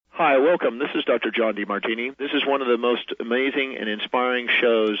Hi, welcome. This is Dr. John DeMartini. This is one of the most amazing and inspiring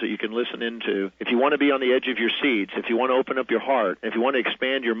shows that you can listen into. If you want to be on the edge of your seats, if you want to open up your heart, if you want to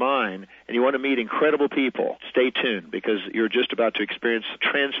expand your mind, and you want to meet incredible people, stay tuned because you're just about to experience a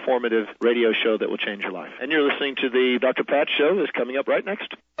transformative radio show that will change your life. And you're listening to the Dr. Pat Show that's coming up right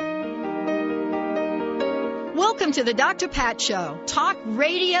next. Welcome to the Dr. Pat Show. Talk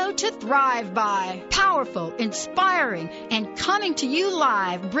radio to thrive by. Powerful, inspiring, and coming to you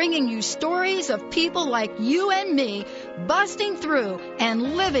live, bringing you stories of people like you and me, busting through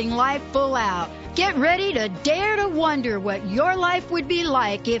and living life full out. Get ready to dare to wonder what your life would be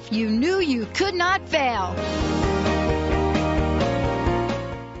like if you knew you could not fail.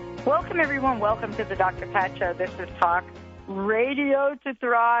 Welcome, everyone. Welcome to the Dr. Pat Show. This is Talk Radio to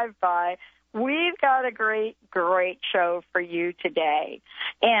Thrive by. We've got a great show for you today.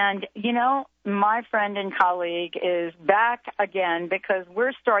 And, you know, my friend and colleague is back again because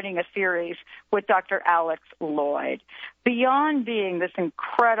we're starting a series with Dr. Alex Loyd. Beyond being this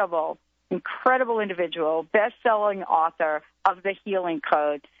incredible individual, best-selling author of The Healing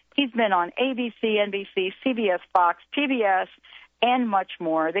Code, he's been on ABC, NBC, CBS, Fox, PBS, and much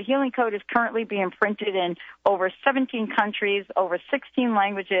more. The Healing Code is currently being printed in over 17 countries, over 16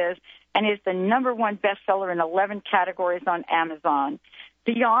 languages, and is the #1 bestseller in 11 categories on Amazon.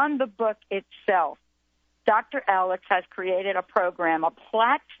 Beyond the book itself, Dr. Alex has created a program, a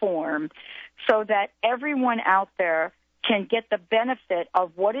platform, so that everyone out there can get the benefit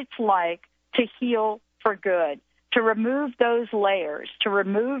of what it's like to heal for good, to remove those layers, to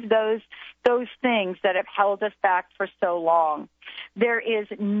remove those things that have held us back for so long. There is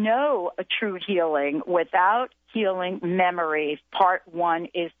no true healing without healing memories. Part 1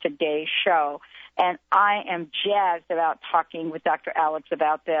 is today's show, and I am jazzed about talking with Dr. Alex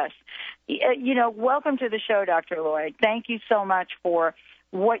about this. You know, welcome to the show, Dr. Loyd. Thank you so much for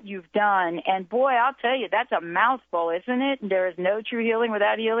what you've done. And, boy, I'll tell you, that's a mouthful, isn't it? There is no true healing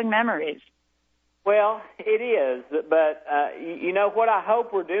without healing memories. Well, it is, but you know what I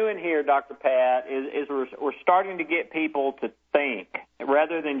hope we're doing here, Dr. Pat, is we're starting to get people to think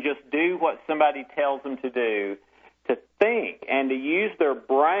rather than just do what somebody tells them to do, to think and to use their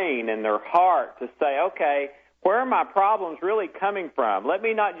brain and their heart to say, okay, where are my problems really coming from? Let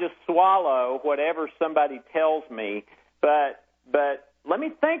me not just swallow whatever somebody tells me, but let me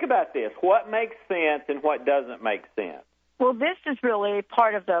think about this. What makes sense and what doesn't make sense? Well, this is really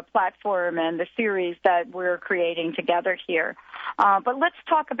part of the platform and the series that we're creating together here. But let's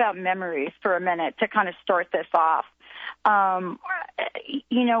talk about memories for a minute to kind of start this off.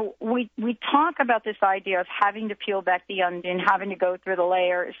 You know, we talk about this idea of having to peel back the onion, having to go through the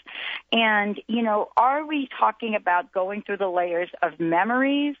layers. And, you know, are we talking about going through the layers of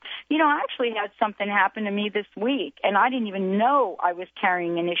memories? You know, I actually had something happen to me this week, and I didn't even know I was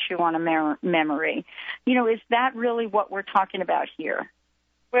carrying an issue on a memory. You know, is that really what we're talking about here?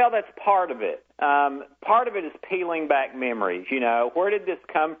 Well, that's part of it. Part of it is peeling back memories. You know, where did this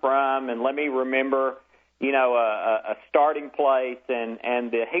come from? And let me remember, you know, a starting place,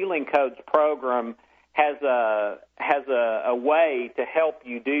 and the Healing Codes program has a way to help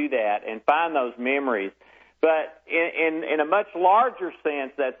you do that and find those memories. But in a much larger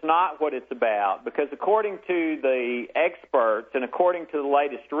sense, that's not what it's about, because according to the experts and according to the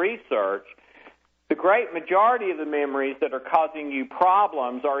latest research, the great majority of the memories that are causing you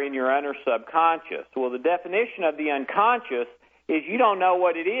problems are in your inner subconscious. Well, the definition of the unconscious is you don't know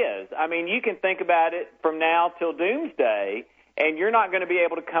what it is. I mean, you can think about it from now till doomsday, and you're not going to be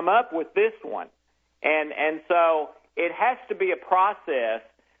able to come up with this one. And so it has to be a process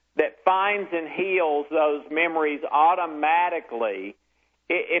that finds and heals those memories automatically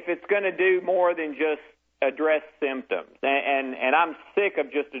if it's going to do more than just address symptoms. And I'm sick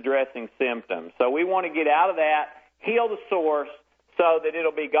of just addressing symptoms. So we want to get out of that, heal the source so that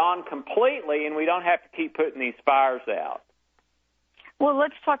it'll be gone completely and we don't have to keep putting these fires out. Well,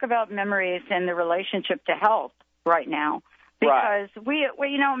 let's talk about memories and the relationship to health right now. Because we,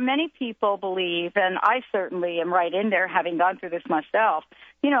 you know, many people believe, and I certainly am right in there having gone through this myself,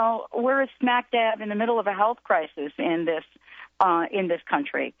 you know, we're smack dab in the middle of a health crisis in this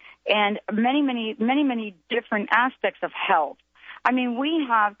country. And many different aspects of health. I mean, we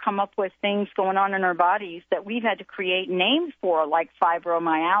have come up with things going on in our bodies that we've had to create names for, like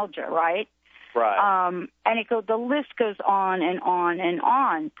fibromyalgia, right? Right. And the list goes on and on and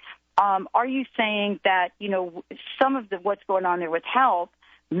on. Are you saying that, you know, some of what's going on there with health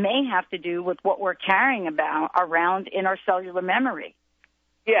may have to do with what we're carrying around in our cellular memory?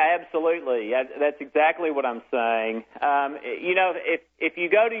 Yeah, absolutely. That's exactly what I'm saying. You know, if you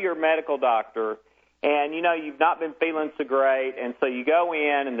go to your medical doctor and, you've not been feeling so great, and so you go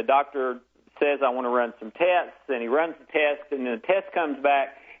in, and the doctor says, I want to run some tests, and he runs the test, and then the test comes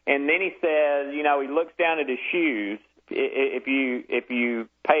back, and then he says, he looks down at his shoes. If you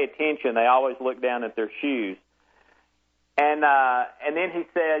pay attention, they always look down at their shoes. And then he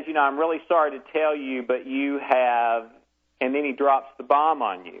says, I'm really sorry to tell you, but you have, and then he drops the bomb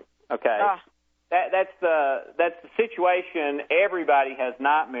on you. Okay, that's the situation everybody has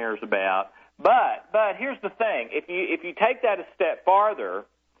nightmares about. But here's the thing: if you take that a step farther,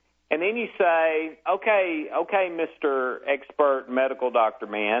 and then you say, okay, Mr. Expert Medical Doctor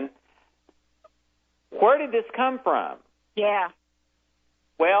Man, where did this come from? Yeah.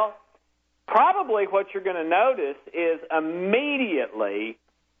 Well, probably what you're going to notice is immediately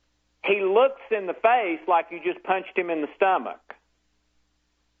he looks in the face like you just punched him in the stomach.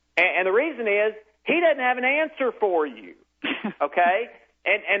 And the reason is he doesn't have an answer for you, okay?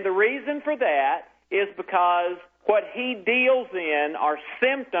 And the reason for that is because what he deals in are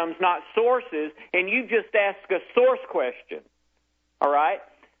symptoms, not sources, and you just ask a source question, all right?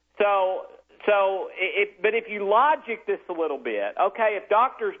 But if you logic this a little bit, okay, if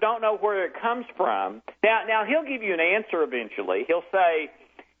doctors don't know where it comes from, now he'll give you an answer eventually. He'll say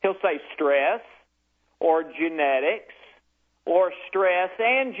stress or genetics or stress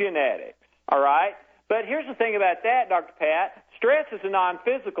and genetics, all right? But here's the thing about that, Dr. Pat. Stress is a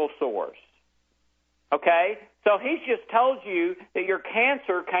non-physical source, okay? So he's just told you that your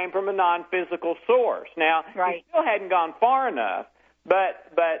cancer came from a non-physical source. Now, right. He still hadn't gone far enough, but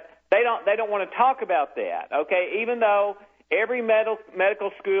they don't want to talk about that, okay? Even though every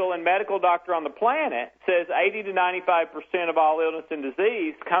medical school and medical doctor on the planet says 80 to 95% of all illness and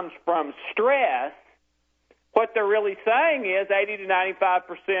disease comes from stress, what they're really saying is 80 to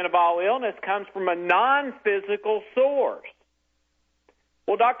 95% of all illness comes from a non-physical source.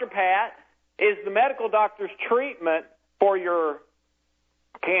 Well, Dr. Pat, is the medical doctor's treatment for your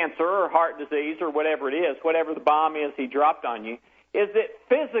cancer or heart disease or whatever it is, whatever the bomb is he dropped on you, is it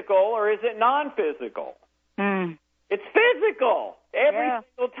physical or is it non-physical? It's physical. Every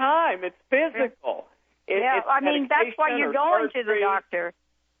single time, it's physical. It's that's why you're going to the doctor.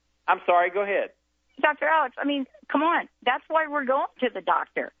 I'm sorry, go ahead. Dr. Alex, come on. That's why we're going to the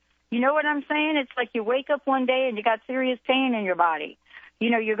doctor. You know what I'm saying? It's like you wake up one day and you got serious pain in your body.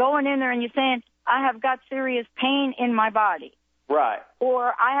 You're going in there and you're saying, I have got serious pain in my body. Right.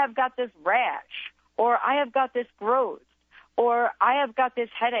 Or I have got this rash. Or I have got this growth. Or I have got this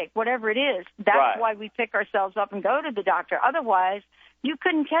headache, whatever it is. That's why we pick ourselves up and go to the doctor. Otherwise, you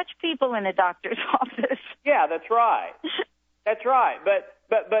couldn't catch people in a doctor's office. Yeah, that's right. That's right.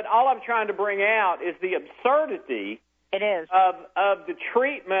 But all I'm trying to bring out is the absurdity it is of the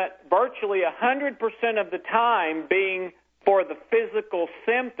treatment virtually 100% of the time being for the physical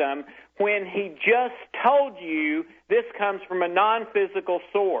symptom when he just told you this comes from a non-physical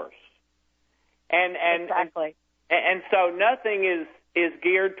source. Exactly. And so nothing is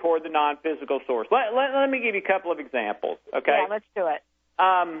geared toward the non-physical source. Let me give you a couple of examples, okay? Yeah, let's do it.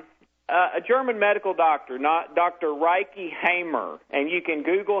 A German medical doctor, Dr. Reiki Hamer, and you can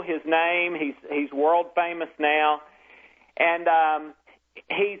Google his name. He's world famous now. And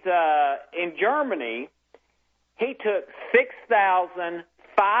he's in Germany. He took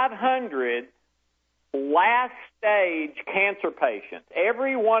 6,500 last-stage cancer patients.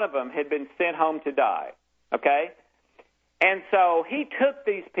 Every one of them had been sent home to die, okay? And so he took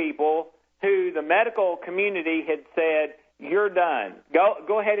these people who the medical community had said, you're done.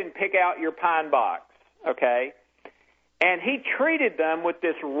 Go ahead and pick out your pine box, okay? And he treated them with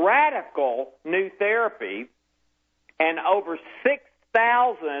this radical new therapy, and over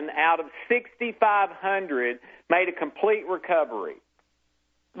 6,000 out of 6,500 made a complete recovery.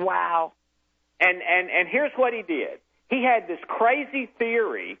 Wow. And here's what he did. He had this crazy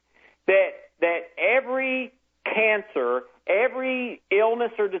theory that every cancer, every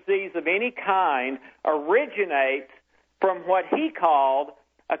illness or disease of any kind originates from what he called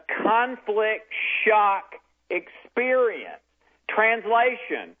a conflict shock experience.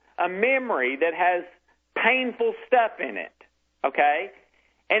 Translation, a memory that has painful stuff in it, okay?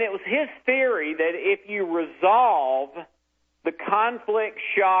 And it was his theory that if you resolve the conflict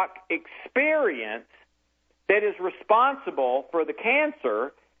shock experience that is responsible for the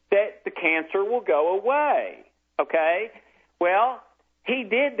cancer, that the cancer will go away, okay? Well, he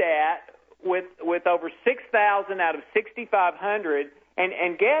did that with over 6,000 out of 6,500,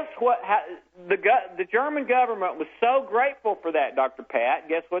 and guess what? The German government was so grateful for that, Dr. Pat.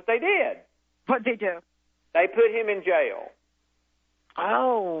 Guess what they did? What'd they do? They put him in jail.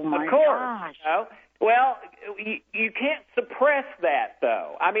 Oh, my gosh. Of course. Gosh. Well, you can't suppress that,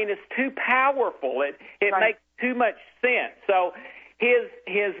 though. I mean, it's too powerful. It makes too much sense. So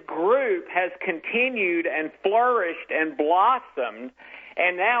his group has continued and flourished and blossomed,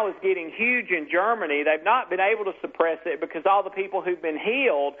 and now is getting huge in Germany. They've not been able to suppress it because all the people who've been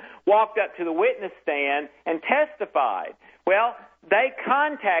healed walked up to the witness stand and testified. Well, they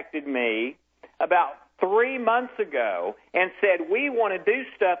contacted me about 3 months ago and said, we want to do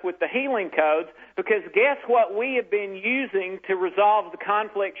stuff with the healing codes because guess what we have been using to resolve the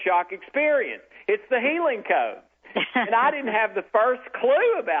conflict shock experience? It's the healing codes. And I didn't have the first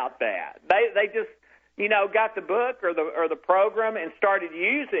clue about that. They just, got the book or the program and started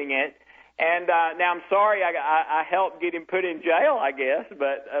using it. And now I'm sorry I helped get him put in jail, I guess,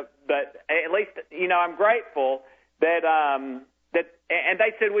 but at least, I'm grateful that and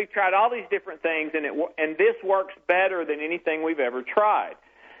they said we've tried all these different things and this works better than anything we've ever tried.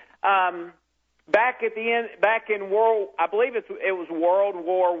 Back in I believe it was World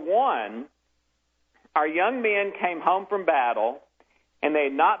War I, our young men came home from battle and they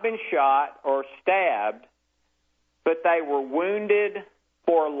had not been shot or stabbed, but they were wounded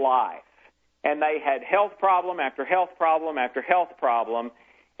for life. And they had health problem after health problem after health problem,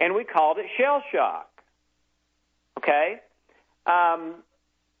 and we called it shell shock. Okay?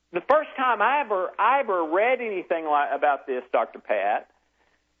 The first time I ever read anything about this, Dr. Pat,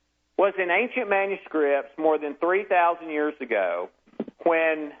 was in ancient manuscripts more than 3,000 years ago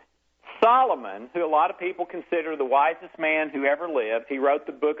when Solomon, who a lot of people consider the wisest man who ever lived, he wrote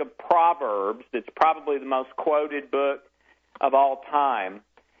the book of Proverbs. It's probably the most quoted book of all time.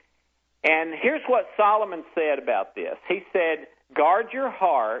 And here's what Solomon said about this. He said, guard your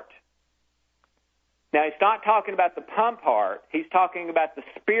heart. Now, he's not talking about the pump heart. He's talking about the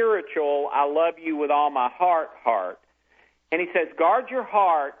spiritual, I love you with all my heart. And he says, guard your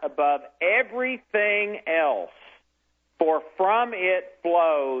heart above everything else, for from it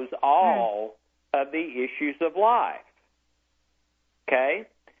flows all of the issues of life. Okay?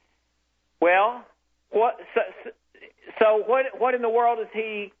 Well, what in the world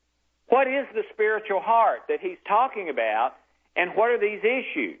what is the spiritual heart that he's talking about, and what are these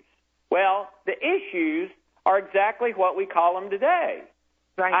issues? Well, the issues are exactly what we call them today.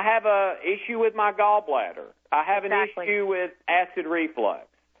 Right. I have an issue with my gallbladder. I have an issue with acid reflux.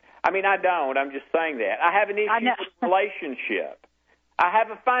 I mean, I don't. I'm just saying that. I have an issue with relationship. I have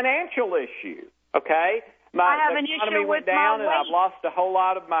a financial issue, okay? I have an issue went down and I've lost a whole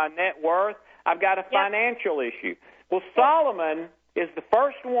lot of my net worth. I've got a financial issue. Well, Solomon is the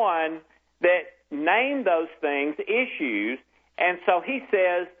first one that named those things issues, and so he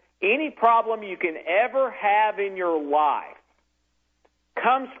says, any problem you can ever have in your life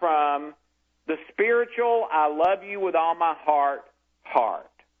comes from the spiritual, I love you with all my heart.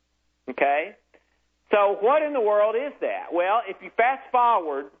 Okay? So what in the world is that? Well, if you fast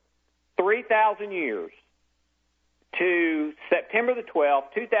forward 3,000 years to September the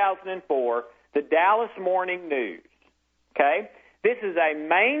 12th, 2004, the Dallas Morning News, okay? This is a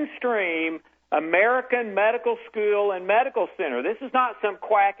mainstream American medical school and medical center. This is not some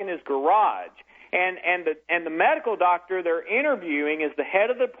quack in his garage. And the medical doctor they're interviewing is the head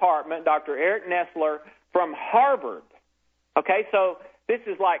of the department, Dr. Eric Nestler from Harvard. Okay, so this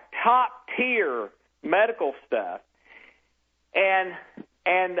is like top-tier medical stuff. And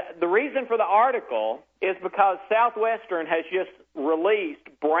the reason for the article is because Southwestern has just released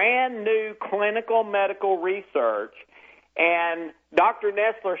brand new clinical medical research. And Dr.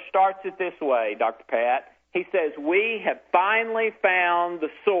 Nestler starts it this way, Dr. Pat. He says, we have finally found the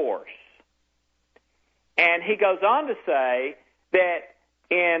source. And he goes on to say that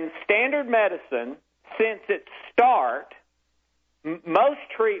in standard medicine, since its start, most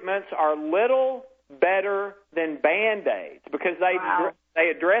treatments are little better than Band-Aids because they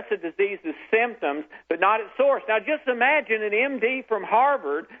address a disease's symptoms, but not its source. Now, just imagine an MD from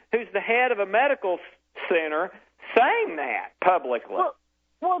Harvard who's the head of a medical center saying that publicly.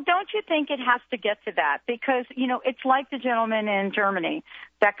 Well, don't you think it has to get to that? Because, it's like the gentleman in Germany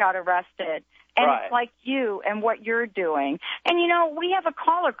that got arrested. And It's like you and what you're doing. And, we have a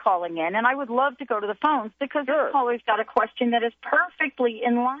caller calling in, and I would love to go to the phones because the caller's got a question that is perfectly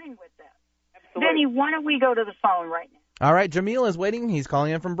in line with this. Absolutely. Vinny, why don't we go to the phone right now? All right, Jamil is waiting. He's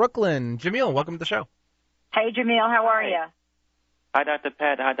calling in from Brooklyn. Jamil, welcome to the show. Hey, Jamil, how are you? Hi, Dr.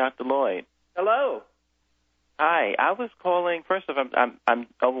 Pat. Hi, Dr. Loyd. Hello. Hi. I was calling. First of all, I'm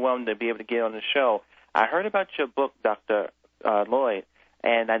overwhelmed to be able to get on the show. I heard about your book, Dr. Loyd,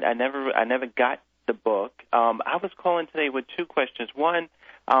 and I never got the book. I was calling today with two questions. One,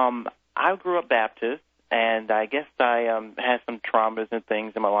 I grew up Baptist, and I guess I had some traumas and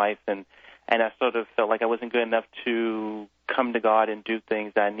things in my life, and and I sort of felt like I wasn't good enough to come to God and do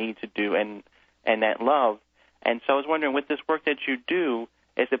things that I need to do and that love. And so I was wondering, with this work that you do,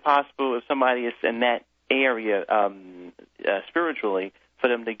 is it possible if somebody is in that area spiritually for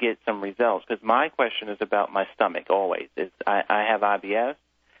them to get some results? Because my question is about my stomach always. I have IBS,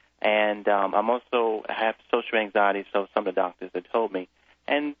 and I'm also have social anxiety, so some of the doctors have told me.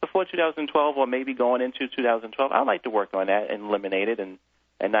 And before 2012, or maybe going into 2012, I'd like to work on that and eliminate it and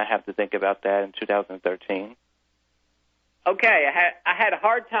not have to think about that in 2013. Okay, I had a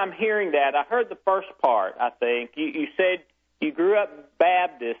hard time hearing that. I heard the first part, I think. You said you grew up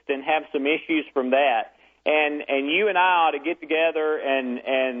Baptist and have some issues from that. And you and I ought to get together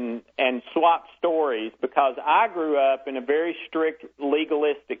and swap stories, because I grew up in a very strict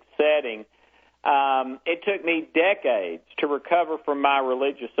legalistic setting. It took me decades to recover from my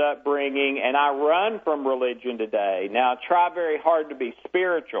religious upbringing, and I run from religion today. Now, I try very hard to be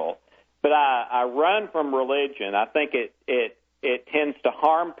spiritual, but I run from religion. I think it tends to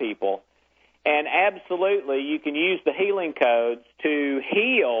harm people. And absolutely, you can use the healing codes to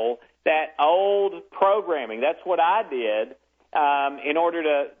heal that old programming. That's what I did in order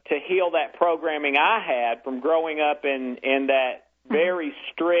to heal that programming I had from growing up in that very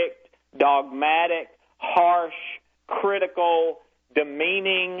strict, dogmatic, harsh, critical,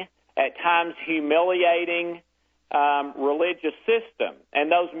 demeaning, at times humiliating religious system.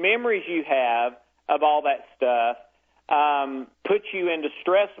 And those memories you have of all that stuff put you into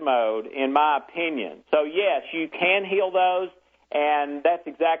stress mode, in my opinion. So, yes, you can heal those, and that's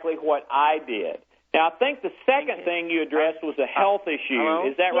exactly what I did. Now, I think the second thing you addressed was a health issue. Hello?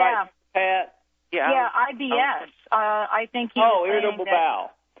 Is that right, Pat? Yeah, IBS. I think he was irritable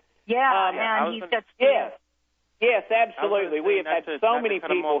bowel. Yeah, and he's got Yes, absolutely. We have had so many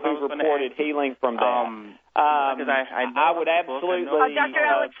people who've reported healing from that. I would absolutely... Dr.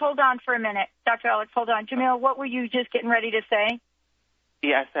 Alex, hold on for a minute. Dr. Alex, hold on. Jamil, what were you just getting ready to say?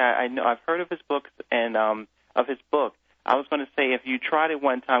 Yes, I know. I've heard of his books and of his book. I was going to say, if you tried it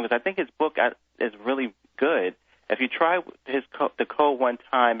one time, because I think his book is really good. If you try the code one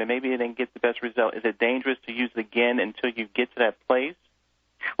time and maybe it didn't get the best result, is it dangerous to use it again until you get to that place?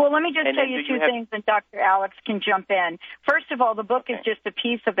 Well, let me just tell you two things, and Dr. Alex can jump in. First of all, the book is just a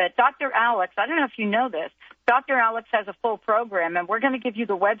piece of it. Dr. Alex, I don't know if you know this, Dr. Alex has a full program, and we're going to give you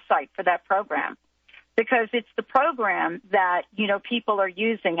the website for that program, because it's the program that, people are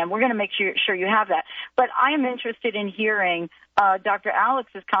using, and we're going to make sure you have that. But I am interested in hearing Dr.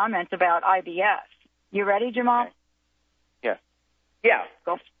 Alex's comments about IBS. You ready, Jamal? Okay. Yes. Yeah.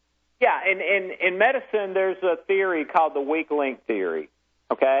 Go. Yeah, in medicine, there's a theory called the weak link theory.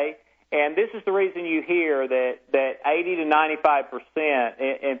 Okay, and this is the reason you hear that 80 to 95%.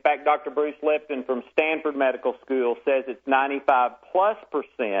 In fact, Dr. Bruce Lipton from Stanford Medical School says it's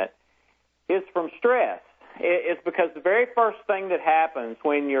 95+% is from stress. It's because the very first thing that happens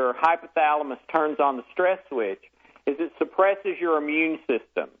when your hypothalamus turns on the stress switch is it suppresses your immune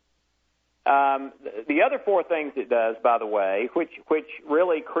system. The other four things it does, by the way, which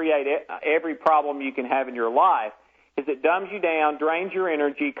really create every problem you can have in your life, is it dumbs you down, drains your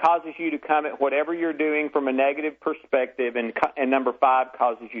energy, causes you to come at whatever you're doing from a negative perspective, and number 5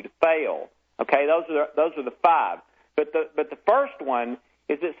 causes you to fail. Okay, those are the 5. But the first one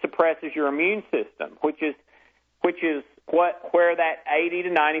is it suppresses your immune system, which is where that 80 to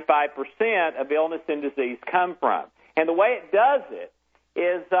 95% of illness and disease come from. And the way it does it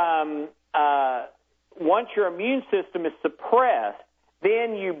is once your immune system is suppressed,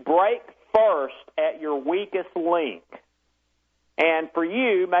 then you break first at your weakest link. And for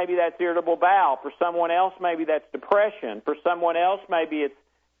you, maybe that's irritable bowel. For someone else, maybe that's depression. For someone else, maybe it's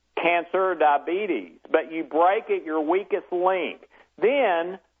cancer or diabetes. But you break at your weakest link.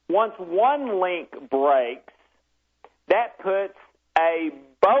 Then, once one link breaks, that puts a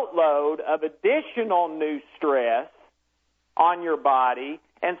boatload of additional new stress on your body.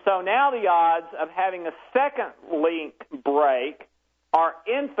 And so now the odds of having a second link break are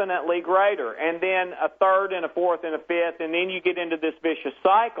infinitely greater, and then a third and a fourth and a fifth, and then you get into this vicious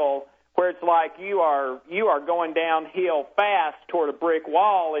cycle where it's like you are going downhill fast toward a brick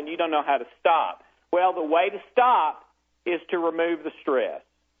wall, and you don't know how to stop. Well, the way to stop is to remove the stress.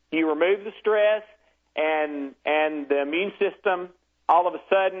 You remove the stress, and the immune system all of a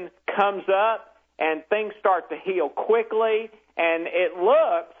sudden comes up, and things start to heal quickly, and it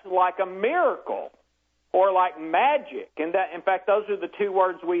looks like a miracle or like magic. And that, in fact, those are the two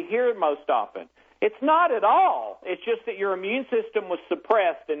words we hear most often. It's not at all. It's just that your immune system was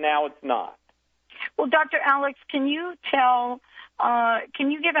suppressed, and now it's not. Well, Dr. Alex, can you tell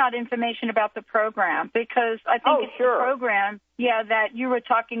can you give out information about the program? Because I think it's sure. the program, that you were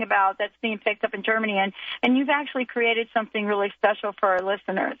talking about that's being picked up in Germany, and you've actually created something really special for our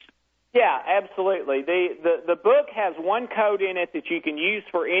listeners. Yeah, absolutely. The book has one code in it that you can use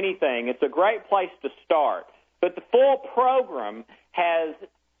for anything. It's a great place to start. But the full program has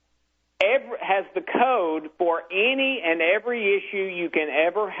the code for any and every issue you can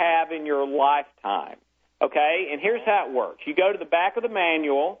ever have in your lifetime. Okay? And here's how it works. You go to the back of the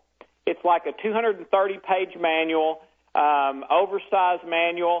manual. It's like a 230-page manual, oversized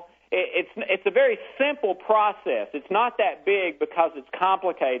manual. It's a very simple process. It's not that big because it's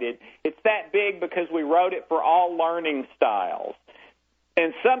complicated. It's that big because we wrote it for all learning styles.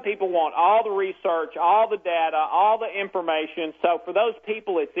 And some people want all the research, all the data, all the information. So for those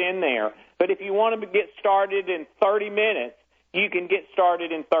people, it's in there. But if you want to get started in 30 minutes, you can get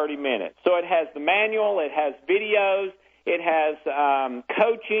started in 30 minutes. So it has the manual, it has videos, it has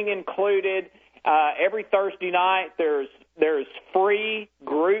coaching included. Every Thursday night there's free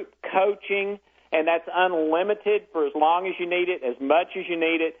group coaching, and that's unlimited for as long as you need it, as much as you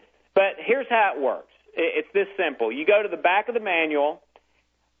need it. But here's how it works. It's this simple. You go to the back of the manual.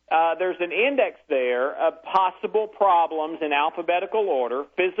 There's an index there of possible problems in alphabetical order,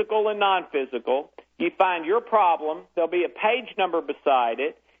 physical and non-physical. You find your problem. There'll be a page number beside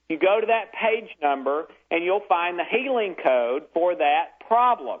it. You go to that page number, and you'll find the healing code for that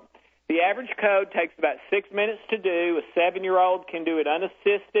problem. The average code takes about 6 minutes to do. A 7-year-old can do it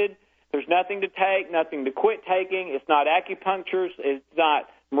unassisted. There's nothing to take, nothing to quit taking. It's not acupunctures. It's not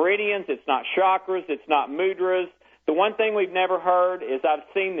meridians. It's not chakras. It's not mudras. The one thing we've never heard is I've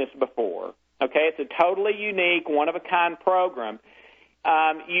seen this before. Okay, it's a totally unique, one-of-a-kind program.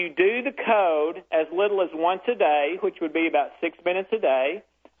 You do the code as little as once a day, which would be about 6 minutes a day,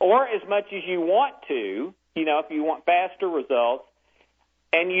 or as much as you want to, if you want faster results,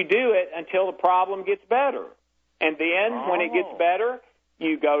 and you do it until the problem gets better. And then when it gets better,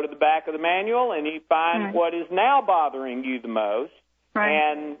 you go to the back of the manual and you find what is now bothering you the most,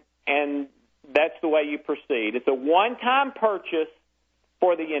 and that's the way you proceed. It's a one-time purchase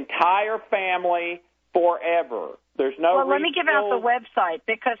for the entire family forever. There's no Well, let me give out the website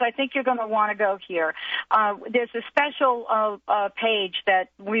because I think you're going to want to go here. There's a special page that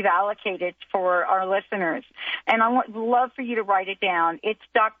we've allocated for our listeners, and I would love for you to write it down. It's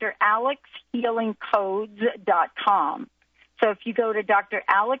dralexhealingcodes.com. So if you go to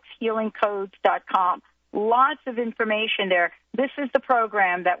dralexhealingcodes.com, lots of information there. This is the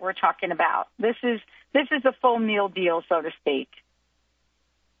program that we're talking about. This is a full meal deal, so to speak.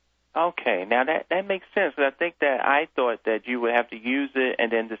 Okay, now that makes sense. I think that I thought that you would have to use it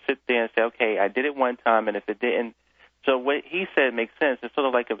and then to sit there and say, okay, I did it one time, and if it didn't. So what he said makes sense. It's sort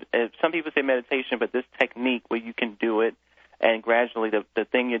of like some people say meditation, but this technique where you can do it and gradually the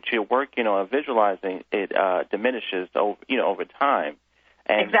thing that you're working on, visualizing, it diminishes over time.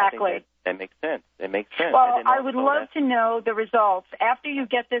 And exactly. That makes sense. It makes sense. Well, I would love to know the results. After you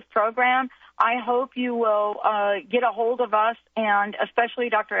get this program, I hope you will get a hold of us, and especially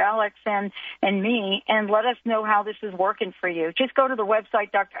Dr. Alex and me, and let us know how this is working for you. Just go to the website,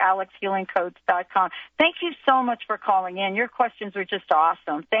 dralexhealingcodes.com. Thank you so much for calling in. Your questions are just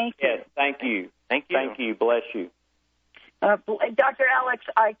awesome. Thank you. Yes, thank you. Thank you. Thank you. Bless you. Dr. Alex,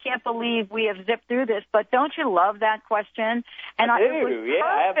 I can't believe we have zipped through this, but don't you love that question? And I do, it was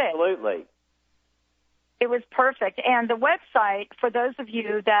perfect. Absolutely. It was perfect. And the website, for those of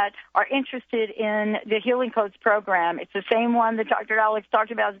you that are interested in the Healing Codes program, it's the same one that Dr. Alex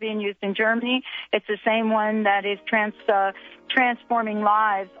talked about is being used in Germany. It's the same one that is transforming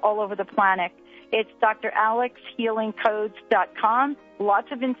lives all over the planet. It's dralexhealingcodes.com.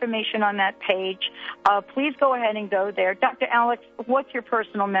 Lots of information on that page. Please go ahead and go there. Dr. Alex, what's your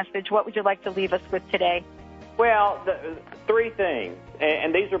personal message? What would you like to leave us with today? Well, three things,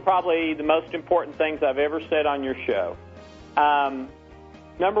 and these are probably the most important things I've ever said on your show.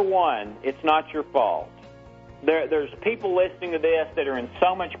 Number one, it's not your fault. There's people listening to this that are in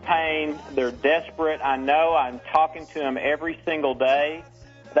so much pain. They're desperate. I know. I'm talking to them every single day.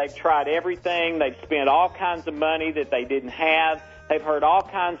 They've tried everything. They've spent all kinds of money that they didn't have. They've heard all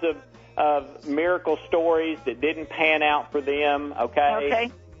kinds of miracle stories that didn't pan out for them, okay? Okay.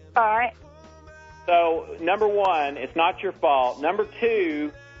 All right. So, number one, it's not your fault. Number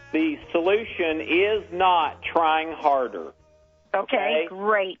two, the solution is not trying harder. Okay,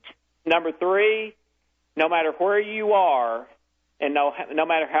 great. Number three, no matter where you are and no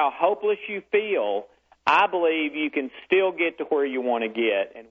matter how hopeless you feel, I believe you can still get to where you want to get. And